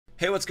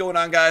Hey, what's going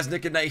on, guys?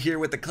 Nick and Knight here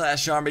with the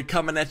Clash Army,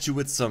 coming at you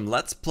with some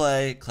Let's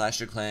Play Clash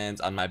of Clans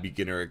on my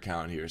beginner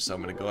account here. So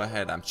I'm going to go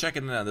ahead, I'm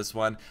checking in on this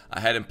one. I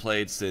hadn't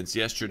played since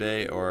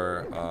yesterday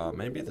or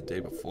maybe the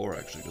day before,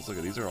 actually, because look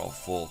at these are all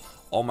full.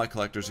 All my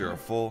collectors here are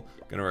full.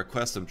 Going to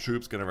request some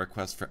troops, going to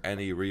request for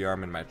any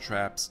rearm in my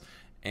traps.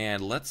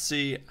 And let's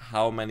see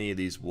how many of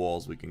these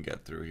walls we can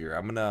get through here.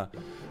 I'm going to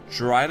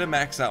try to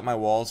max out my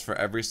walls for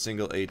every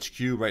single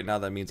HQ. Right now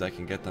that means I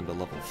can get them to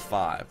level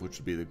 5, which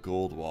would be the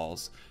gold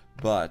walls.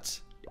 But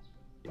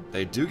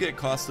they do get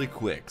costly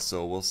quick,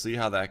 so we'll see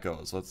how that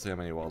goes. Let's see how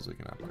many walls we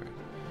can upgrade.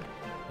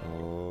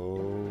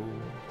 Oh.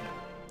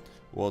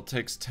 Well, it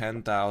takes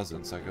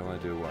 10,000, so I can only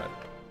do, what,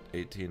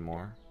 18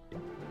 more?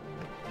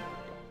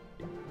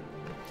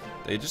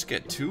 They just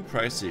get too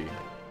pricey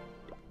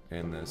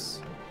in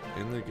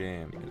the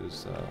game. It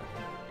is,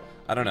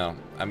 I don't know.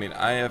 I mean,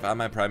 I have, on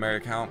my primary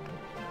account,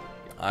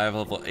 I have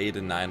level 8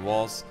 and 9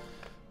 walls,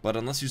 but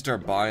unless you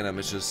start buying them,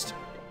 it's just,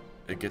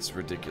 it gets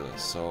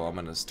ridiculous. So I'm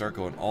gonna start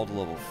going all to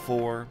level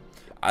 4.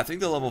 I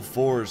think the level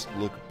 4s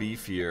look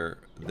beefier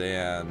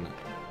than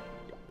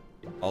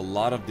a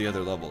lot of the other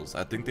levels.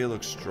 I think they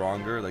look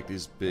stronger, like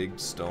these big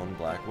stone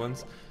black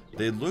ones.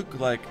 They look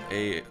like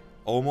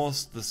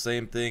almost the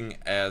same thing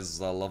as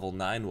the level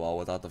 9 wall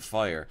without the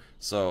fire.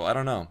 So I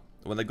don't know.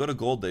 When they go to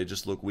gold, they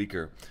just look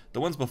weaker.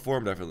 The ones before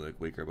them definitely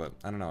look weaker, but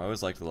I don't know. I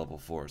always like the level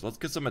 4s. Let's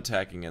get some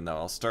attacking in though.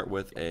 I'll start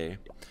with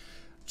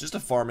just a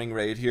farming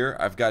raid here.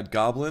 I've got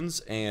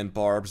goblins and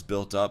barbs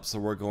built up, so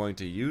we're going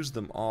to use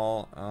them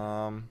all.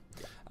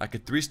 I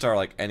could 3-star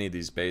like any of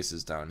these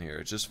bases down here.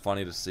 It's just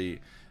funny to see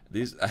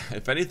these.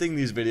 If anything,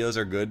 these videos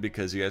are good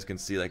because you guys can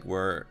see like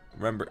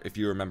if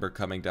you remember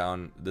coming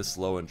down this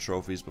low in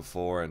trophies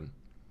before, and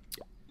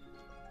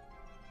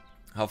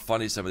how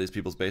funny some of these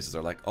people's bases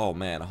are. Like, oh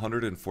man,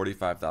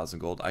 145,000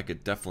 gold. I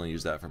could definitely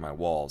use that for my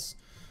walls.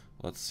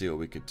 Let's see what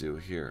we could do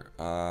here.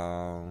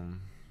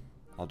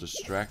 I'll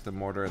distract the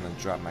mortar and then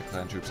drop my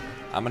clan troops.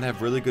 I'm gonna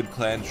have really good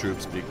clan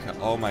troops because,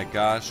 oh my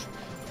gosh,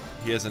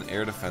 he has an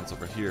air defense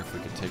over here. If we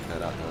could take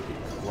that out, that would be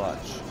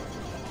clutch.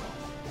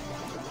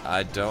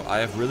 I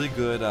have really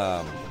good,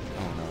 oh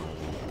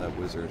no, that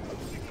wizard.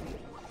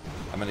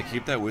 I'm gonna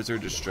keep that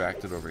wizard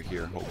distracted over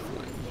here,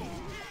 hopefully,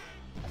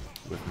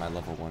 with my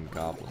level 1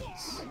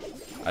 goblins.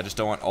 I just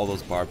don't want all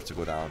those barbs to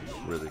go down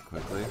really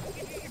quickly.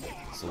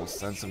 So we'll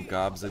send some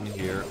gobs in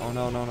here. Oh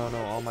no, no, no,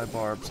 no, all my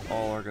barbs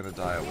all are gonna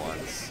die at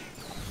once.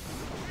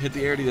 Hit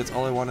the arity, that's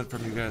all I wanted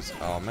from you guys.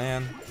 Oh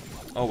man.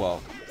 Oh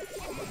well.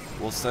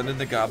 We'll send in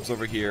the gobs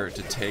over here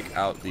to take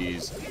out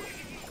these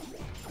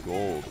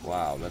gold.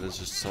 Wow, that is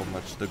just so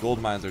much. The gold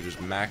mines are just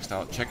maxed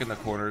out. Checking the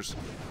corners.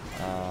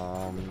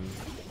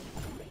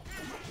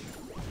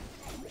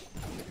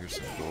 Here's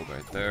some gold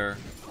right there.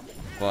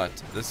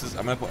 But this is,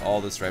 I'm gonna put all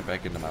this right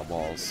back into my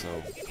walls.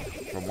 So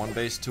from one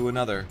base to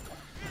another.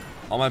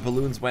 All my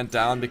balloons went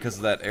down because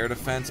of that air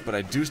defense, but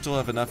I do still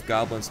have enough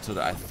goblins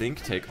to, I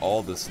think, take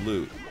all this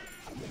loot.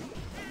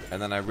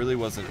 And then I really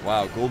wasn't,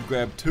 wow, gold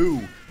grab 2,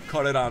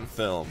 caught it on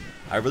film.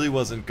 I really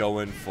wasn't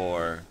going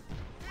for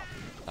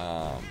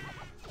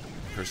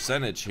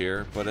percentage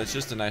here, but it's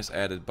just a nice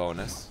added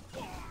bonus.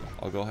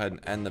 I'll go ahead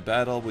and end the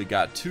battle. We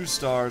got 2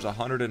 stars,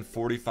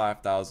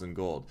 145,000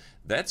 gold.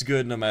 That's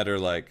good no matter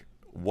like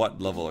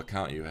what level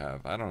account you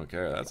have. I don't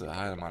care, that's a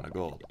high amount of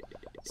gold.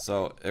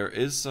 So there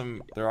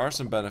are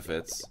some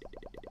benefits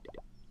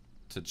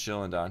to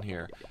chilling down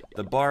here.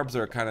 The barbs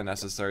are kind of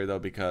necessary though,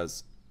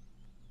 because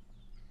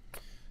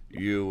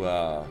you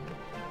gotta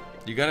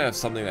have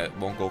something that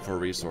won't go for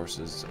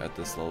resources at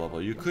this low level.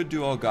 You could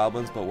do all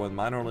goblins, but when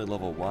mine are only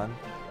level 1,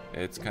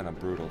 it's kind of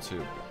brutal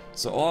too.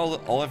 So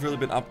all I've really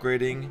been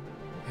upgrading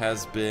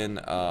has been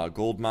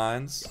gold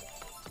mines,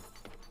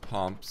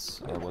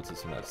 pumps. What's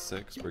this one at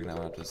 6? Bring that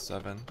one up to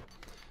 7.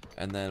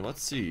 And then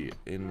let's see,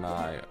 in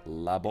my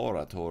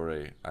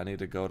laboratory, I need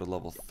to go to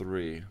level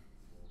 3,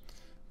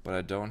 but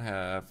I don't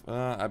have.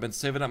 I've been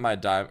saving up my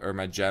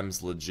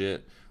gems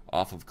legit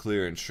off of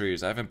clearing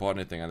trees. I haven't bought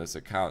anything on this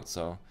account,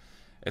 so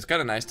it's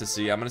kind of nice to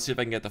see. I'm gonna see if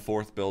I can get the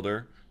 4th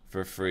builder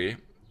for free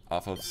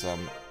off of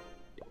some.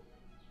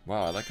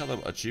 Wow, I like how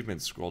the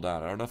achievements scroll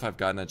down. I don't know if I've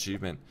gotten an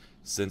achievement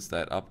since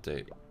that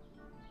update.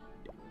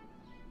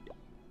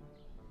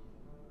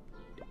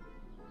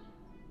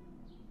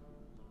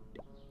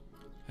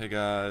 Hey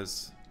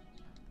guys,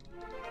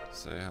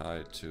 say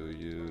hi to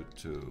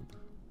YouTube.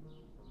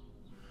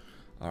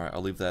 Alright,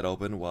 I'll leave that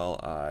open while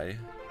I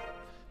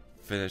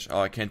finish. Oh,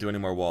 I can't do any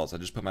more walls. I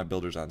just put my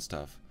builders on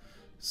stuff.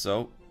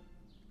 So,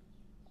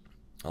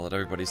 I'll let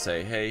everybody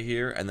say hey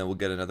here, and then we'll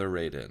get another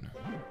raid in.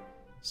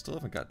 Still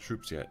haven't got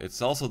troops yet.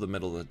 It's also the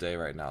middle of the day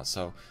right now,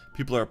 so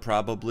people are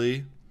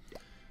probably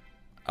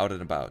out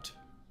and about.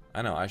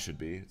 I know I should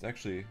be. It's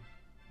actually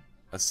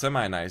a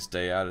semi-nice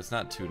day out. It's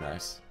not too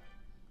nice.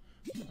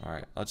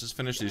 Alright, I'll just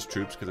finish these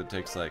troops because it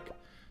takes like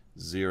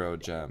 0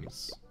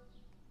 gems.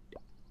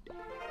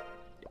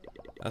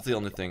 That's the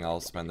only thing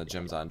I'll spend the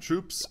gems on.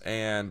 Troops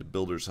and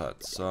builders'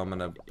 huts. So I'm going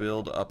to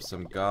build up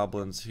some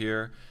goblins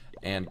here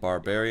and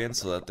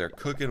barbarians so that they're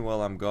cooking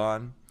while I'm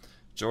gone.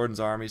 Jordan's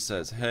army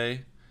says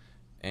hey.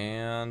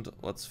 And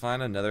let's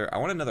find another. I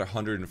want another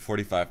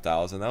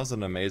 145,000. That was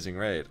an amazing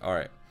raid.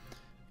 Alright.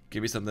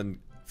 Give me something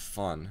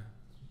fun.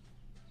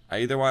 I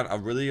either want a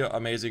really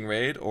amazing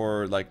raid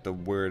or like the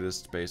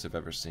weirdest base I've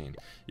ever seen.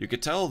 You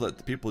could tell that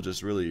the people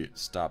just really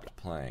stopped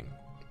playing.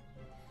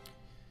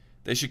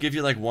 They should give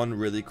you like one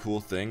really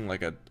cool thing,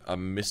 like a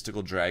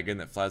mystical dragon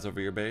that flies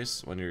over your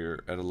base when you're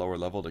at a lower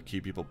level to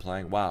keep people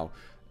playing. Wow,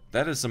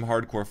 that is some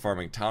hardcore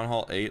farming. Town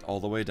Hall 8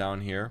 all the way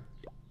down here.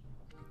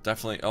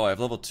 Definitely. Oh, I have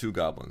level 2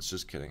 goblins.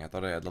 Just kidding. I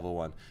thought I had level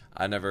 1.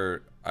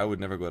 I would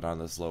never go down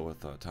this low with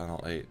Town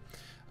Hall 8.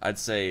 I'd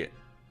say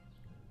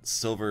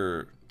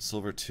silver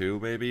 2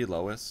 maybe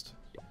lowest,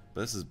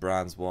 but this is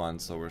bronze 1,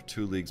 so we're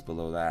 2 leagues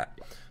below that.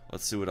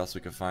 Let's see what else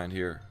we can find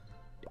here.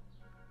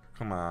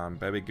 Come on,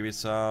 baby, give me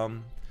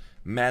some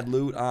mad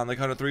loot on the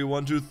count of 3.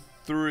 1, 2,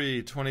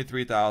 3.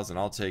 23,000.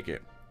 I'll take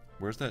it.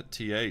 Where's that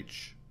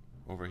TH?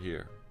 Over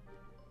here.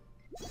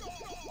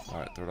 All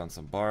right, throw down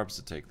some barbs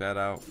to take that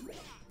out.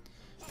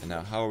 And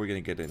now, how are we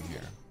gonna get in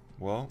here?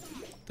 Well,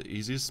 the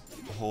easiest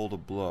hole to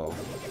blow.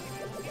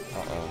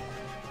 Uh-oh.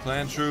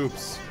 Clan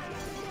troops.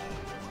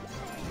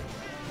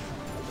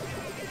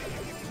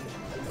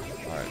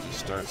 Alright, just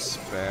start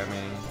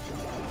spamming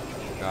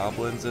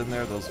goblins in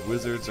there. Those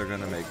wizards are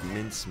gonna make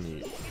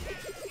mincemeat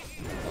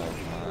of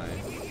my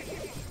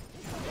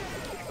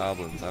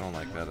goblins. I don't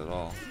like that at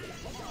all.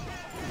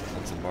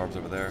 Send some barbs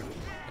over there.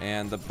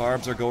 And the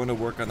barbs are going to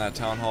work on that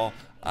town hall.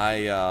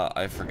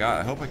 I forgot.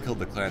 I hope I killed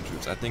the clan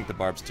troops. I think the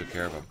barbs took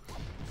care of them.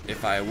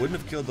 If I wouldn't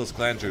have killed those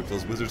clan troops,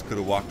 those wizards could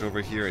have walked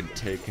over here and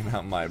taken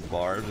out my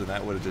barbs, and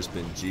that would have just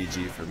been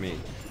GG for me.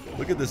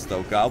 Look at this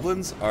though.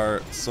 Goblins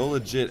are so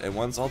legit, and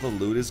once all the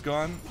loot is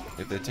gone,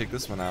 if they take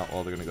this one out,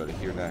 well, they're gonna go to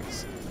here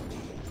next.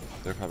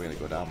 They're probably gonna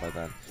go down by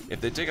then. If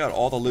they take out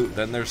all the loot,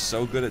 then they're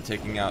so good at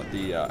taking out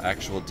the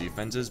actual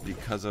defenses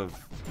because of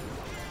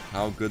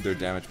how good their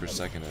damage per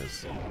second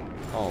is.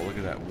 Oh, look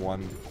at that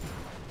one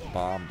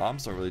bomb.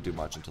 Bombs don't really do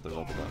much until they're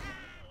leveled up.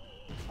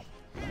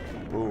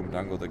 Boom,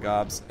 down go the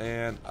gobs.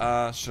 And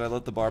should I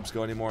let the barbs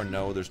go anymore?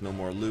 No, there's no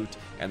more loot,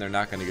 and they're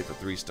not gonna get the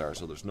 3 stars,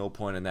 so there's no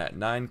point in that.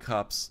 9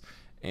 cups,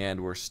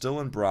 and we're still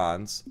in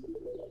bronze.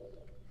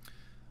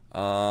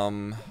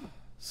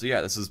 So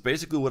yeah, this is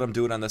basically what I'm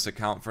doing on this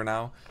account for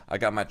now. I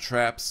got my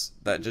traps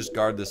that just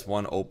guard this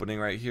one opening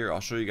right here. I'll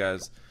show you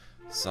guys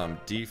some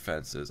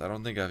defenses. I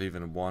don't think I've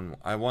even won.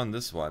 I won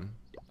this one.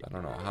 I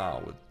don't know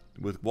how.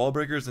 With wall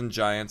breakers and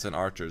giants and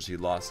archers, he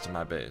lost to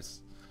my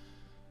base.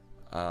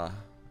 I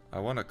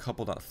won a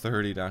couple, not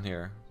 30 down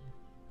here.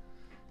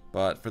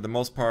 But for the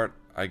most part,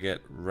 I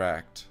get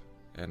wrecked.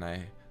 And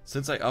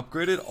since I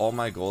upgraded all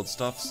my gold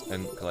stuffs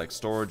and like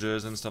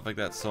storages and stuff like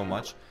that so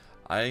much,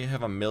 I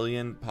have 1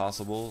 million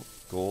possible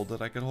gold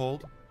that I could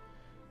hold.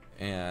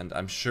 And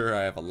I'm sure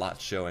I have a lot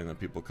showing when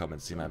people come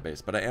and see my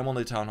base. But I am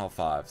only Town Hall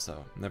 5,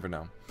 so never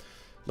know.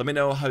 Let me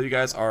know how you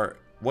guys are,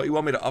 what you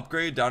want me to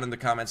upgrade down in the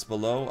comments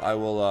below. I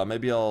will,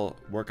 maybe I'll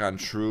work on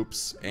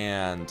troops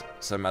and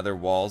some other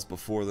walls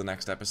before the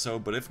next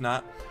episode. But if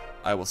not,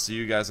 I will see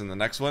you guys in the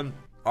next one.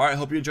 Alright,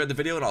 hope you enjoyed the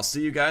video, and I'll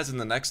see you guys in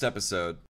the next episode.